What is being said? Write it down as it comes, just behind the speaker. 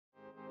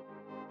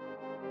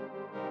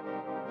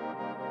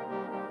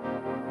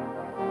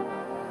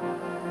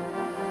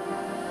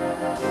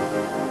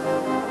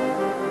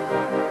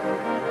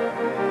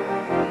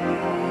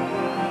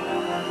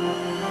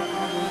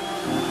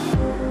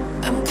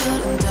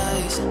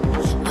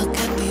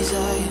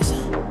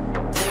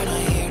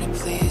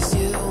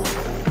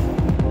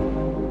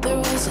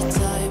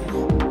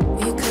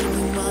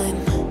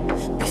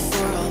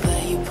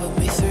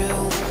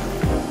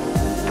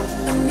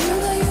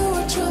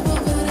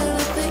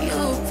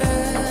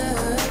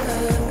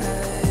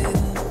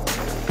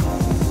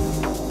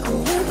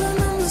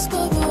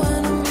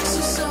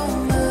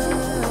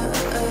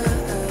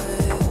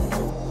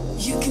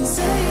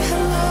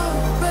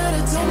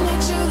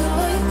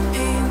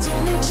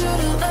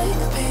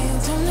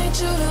need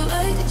you to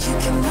like. You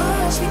can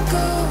watch me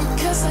go,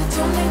 'cause I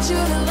don't need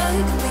you to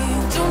like me.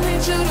 Don't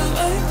need you to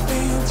like me.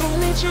 Don't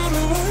need you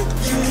to like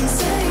me. You can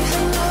say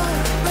hello,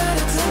 but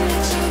I don't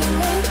need you to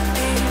like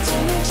me.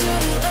 Don't need you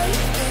to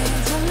like me.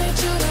 Don't need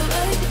you to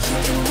like. You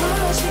can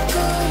watch me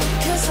go,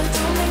 'cause I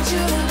don't need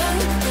you to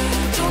like me.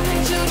 Don't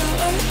need you to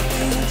like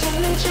me. Don't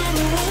need you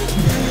to like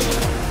me.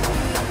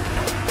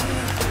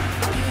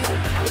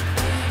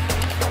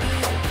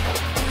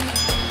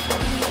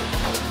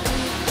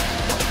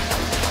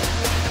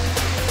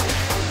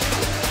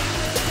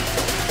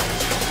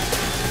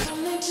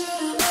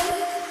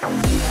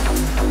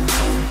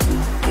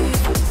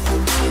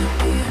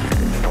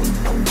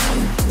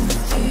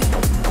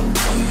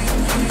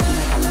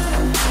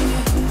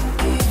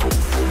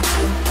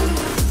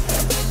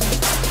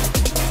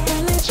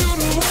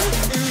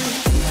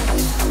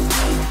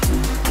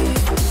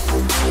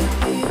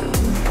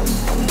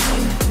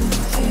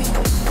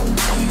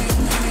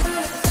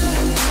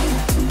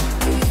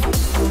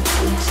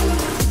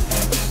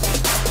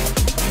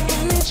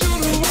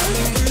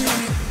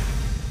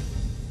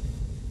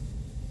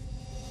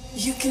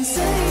 You can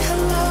say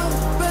hello,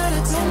 but I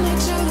don't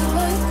need you to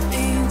like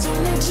me.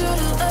 Don't need you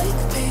to like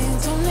me.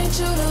 Don't need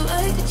you to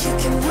like. You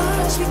can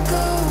watch me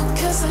go,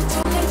 'cause I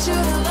don't need you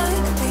to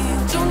like me.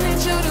 Don't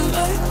need you to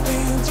like me.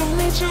 Don't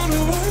need you to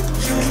like.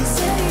 You can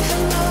say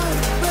hello,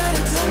 but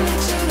I don't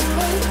need you to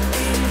like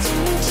me.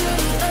 Don't need you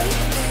to like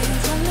me.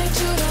 Don't need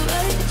you to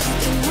like. You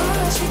can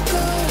watch me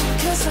go,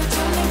 'cause I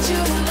don't need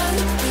you to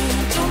like me.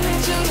 Don't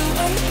need you to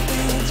like me.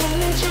 Don't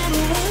need you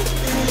to like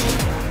me.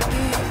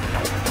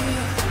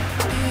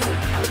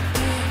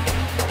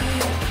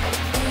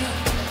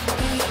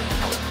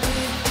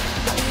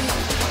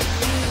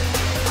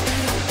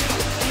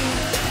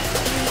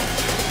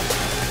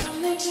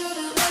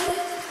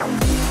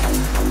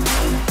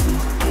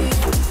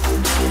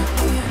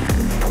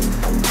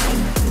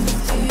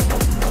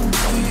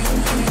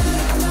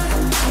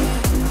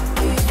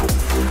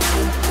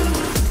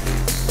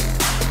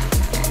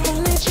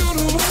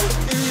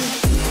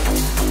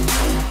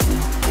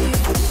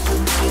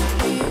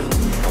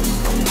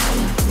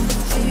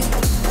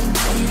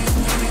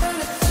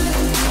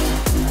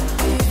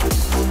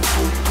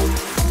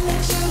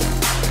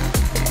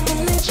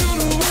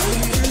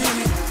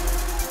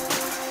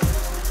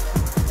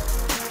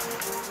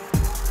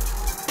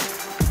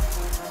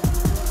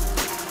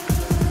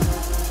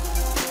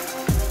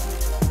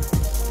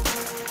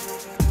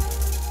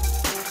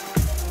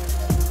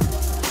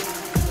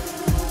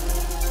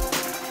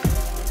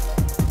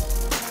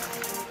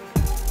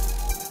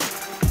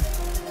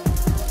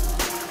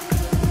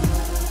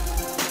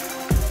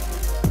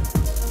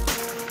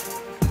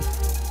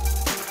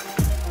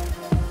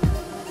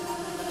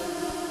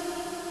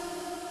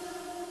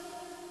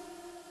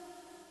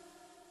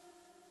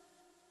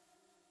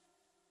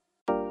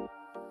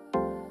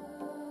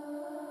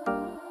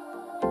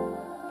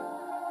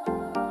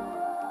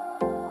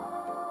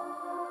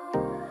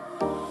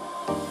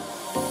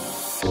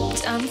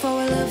 Time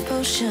for a love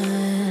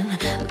potion,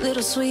 a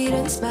little sweet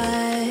and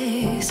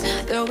spice.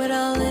 Throw it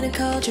all in a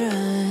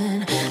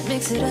cauldron,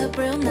 mix it up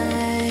real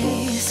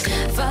nice.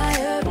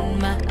 Fire in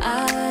my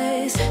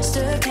eyes,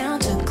 stir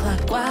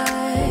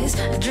counterclockwise.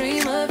 I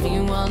dream of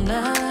you all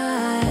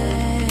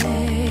night.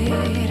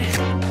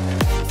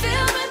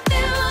 Feel with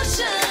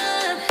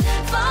emotion,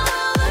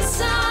 follow the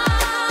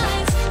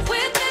signs.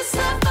 With this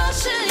love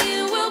potion, you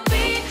will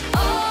be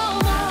all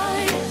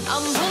mine.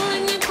 I'm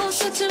pulling you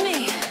closer to me.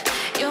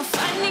 You're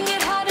finding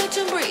it harder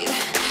to breathe.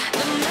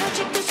 The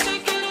magic is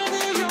taking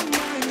over your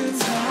mind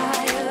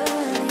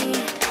entirely.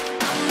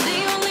 I'm the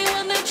only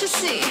one that you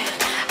see.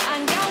 I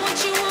got what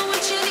you want,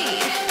 what you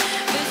need.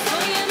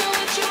 Before you know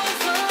it, you are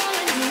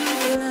falling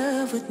deep in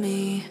love with me.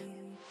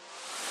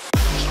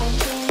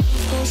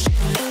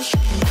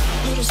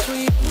 Little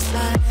sweet and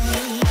spice.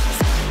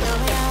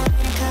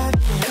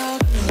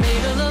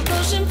 Made a love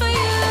potion for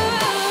you.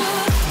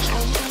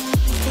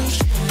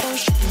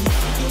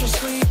 Little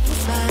sweet and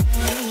spice.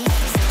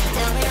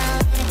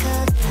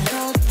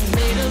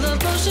 Made a love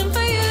potion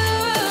for you.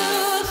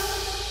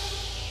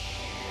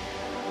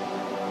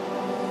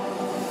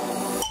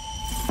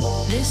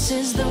 This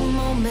is the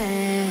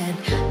moment,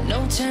 no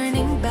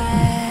turning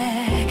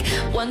back.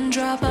 One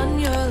drop on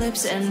your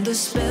lips and the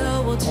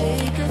spell will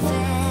take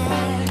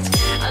effect.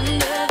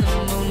 Under the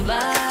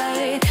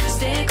moonlight,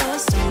 stay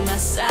close to my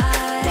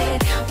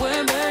side.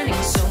 We're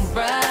burning so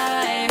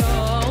bright.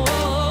 Oh,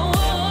 oh,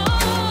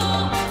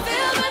 oh.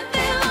 Feel with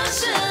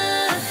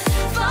emotion,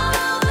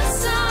 follow the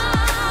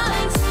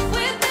signs.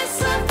 With this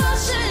love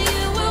potion,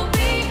 you will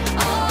be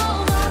all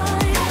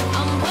mine.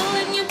 I'm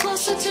pulling you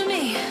closer to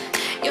me.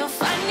 You're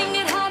finding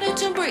it harder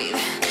to breathe.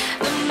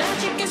 The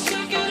magic is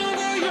taking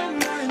over your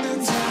mind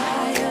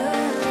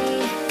entirely.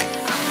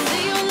 I'm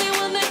the only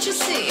one that you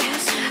see.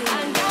 I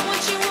got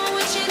what you want,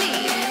 what you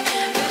need.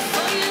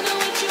 Before you know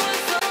it, you are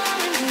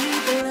falling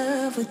deep in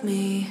love with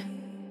me.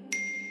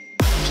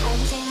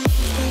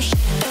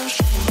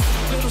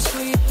 Little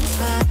sweet and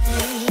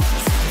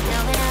spice.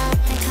 Now that I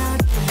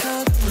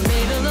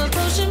made a love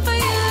potion for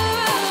you.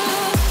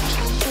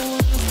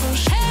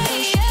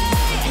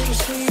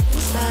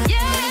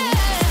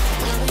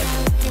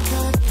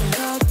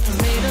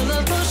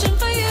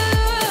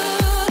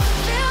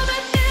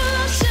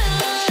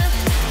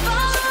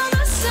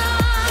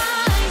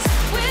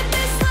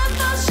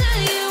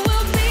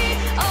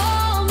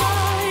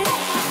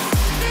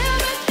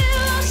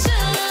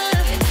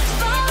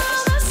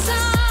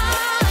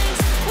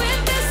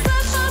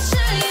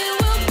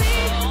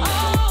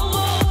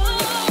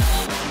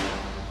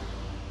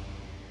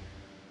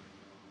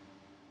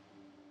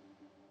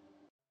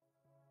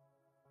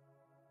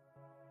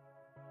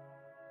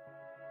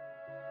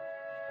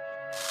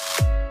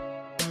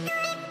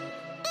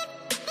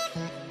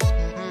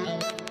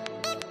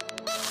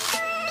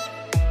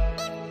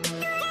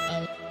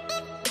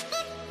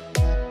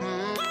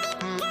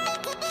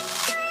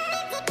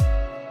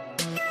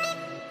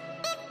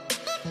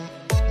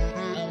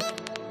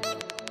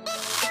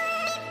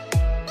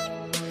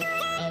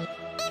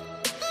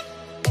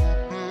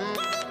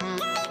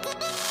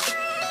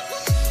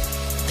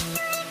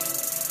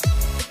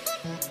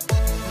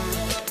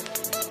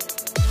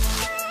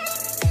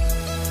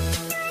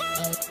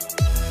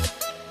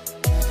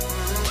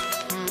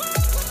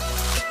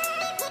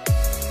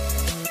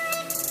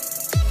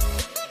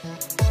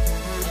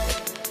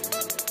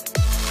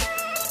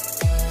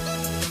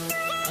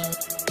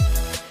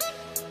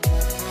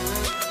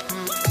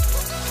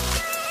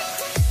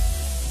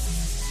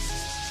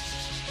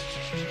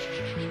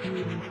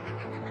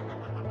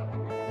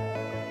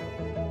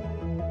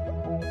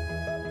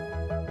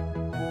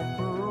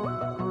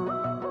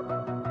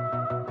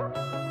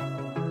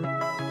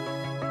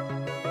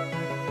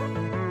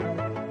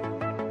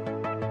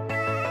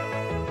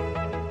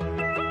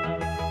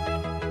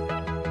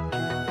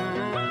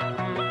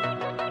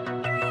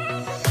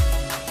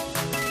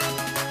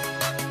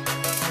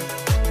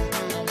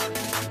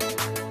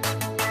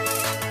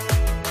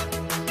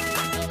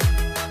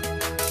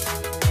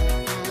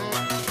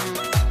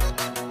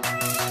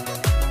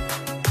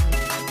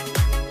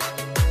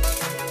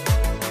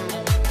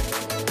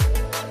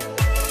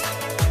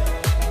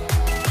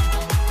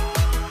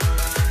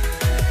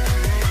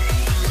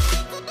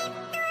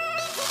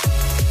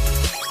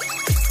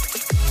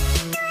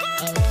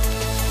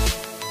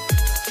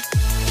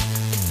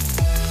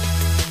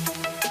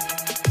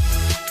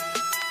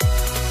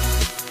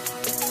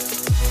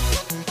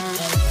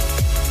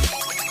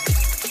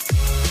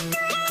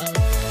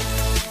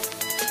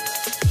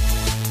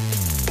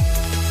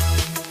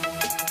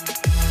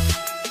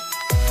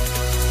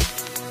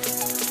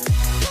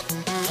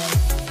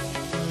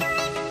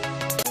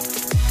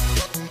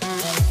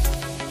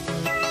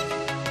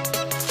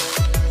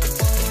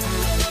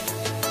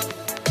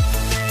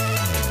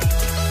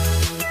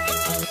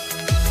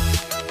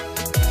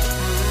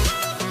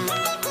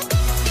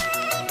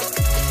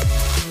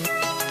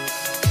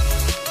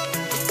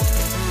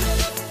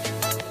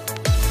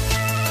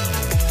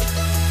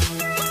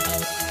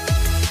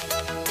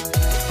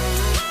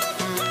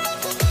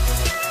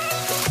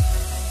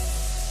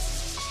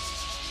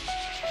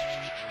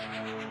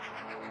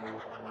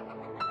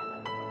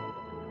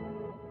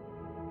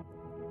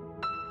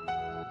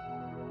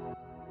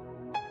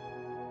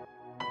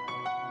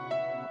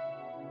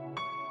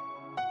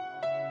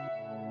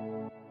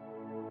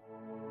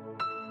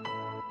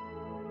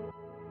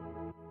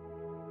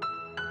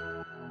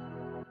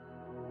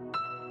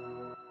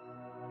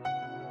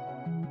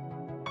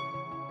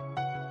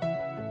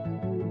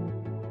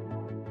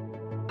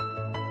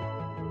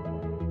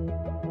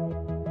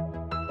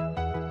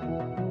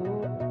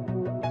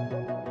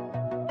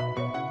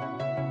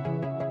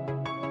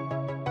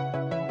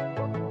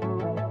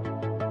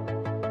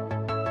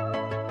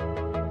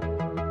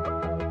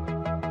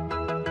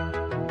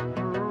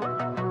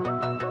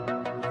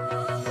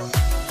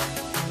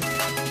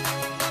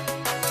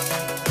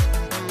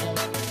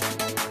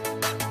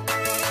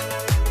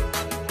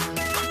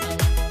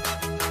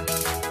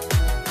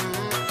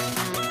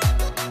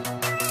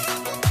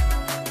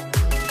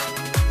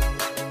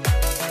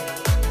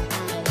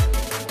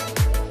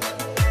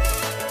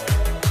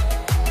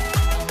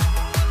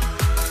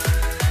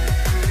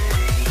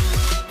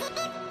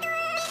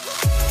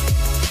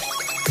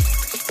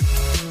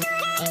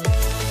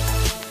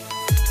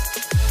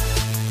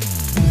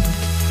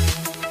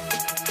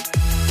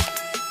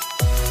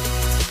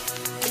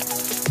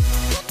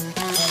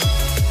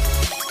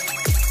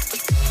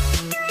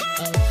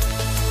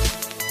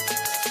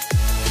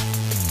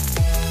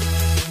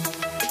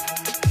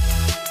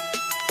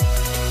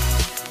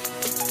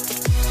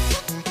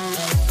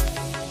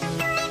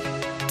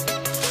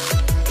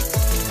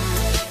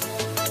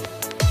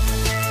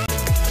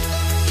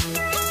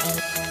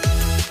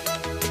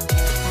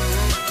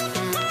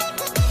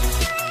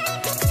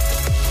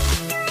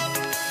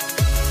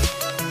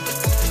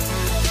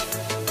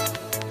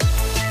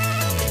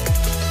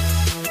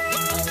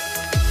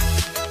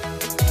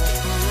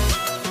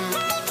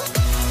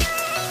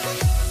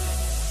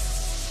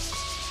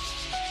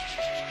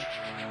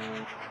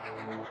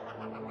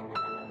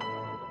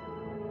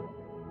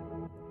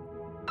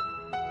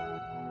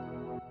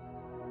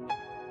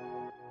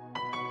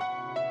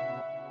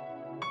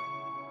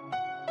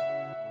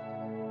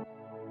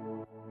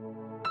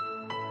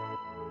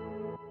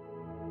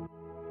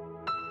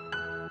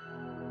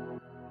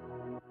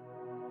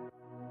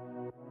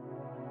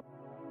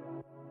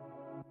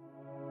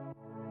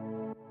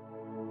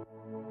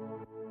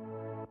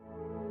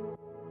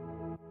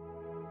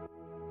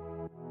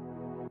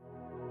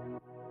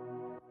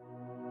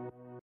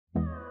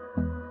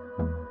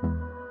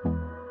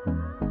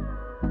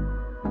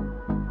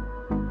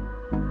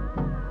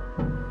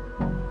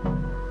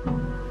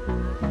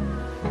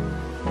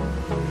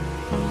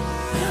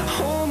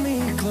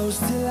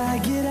 shadows till I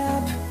get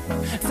up.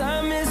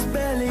 Time is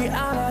barely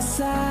on our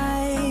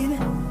side.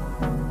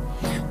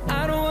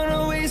 I don't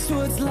wanna waste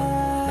what's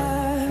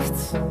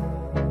left.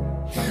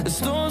 The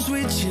storms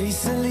we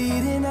chase are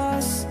leading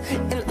us,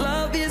 and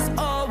love is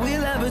all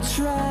we'll ever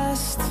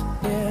trust.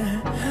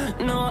 Yeah,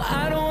 no,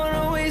 I don't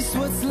wanna waste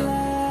what's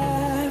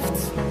left.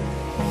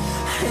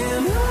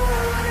 And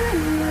on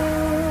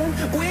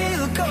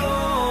we'll go,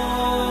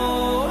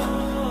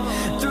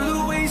 through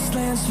the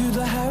wastelands, through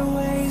the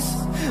highways,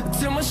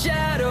 till my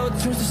shadow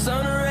turns to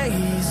sun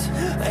rays.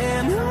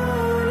 And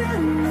on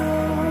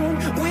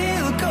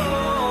we'll go,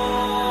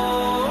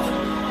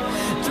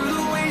 through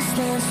the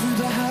wastelands, through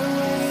the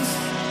highways,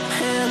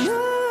 and on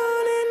we'll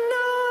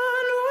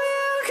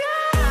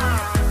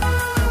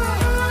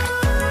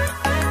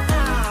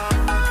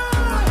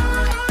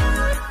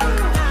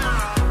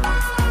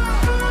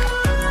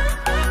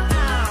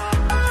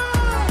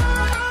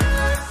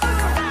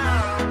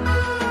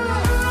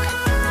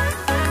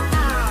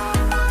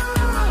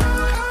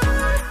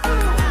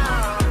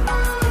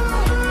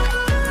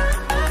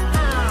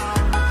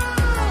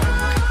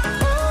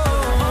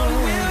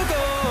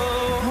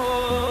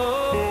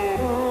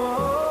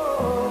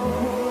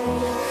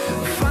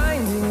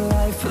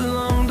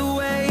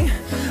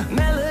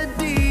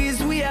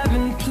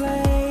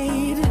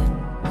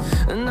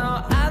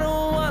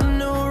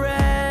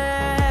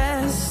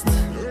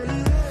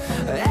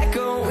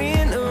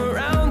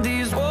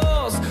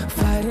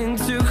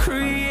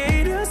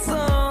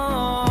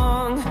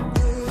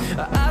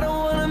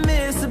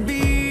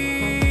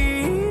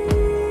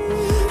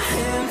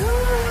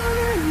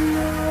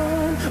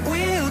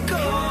go.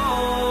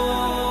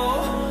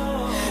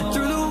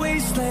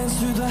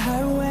 Through the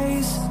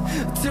highways,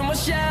 till my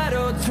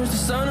shadow turns to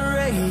sun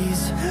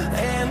rays.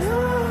 And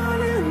on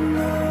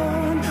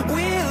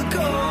we'll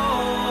go,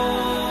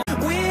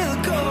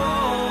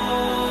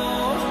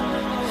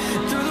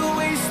 through the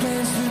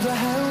wastelands, through the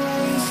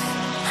highways,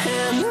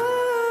 and on.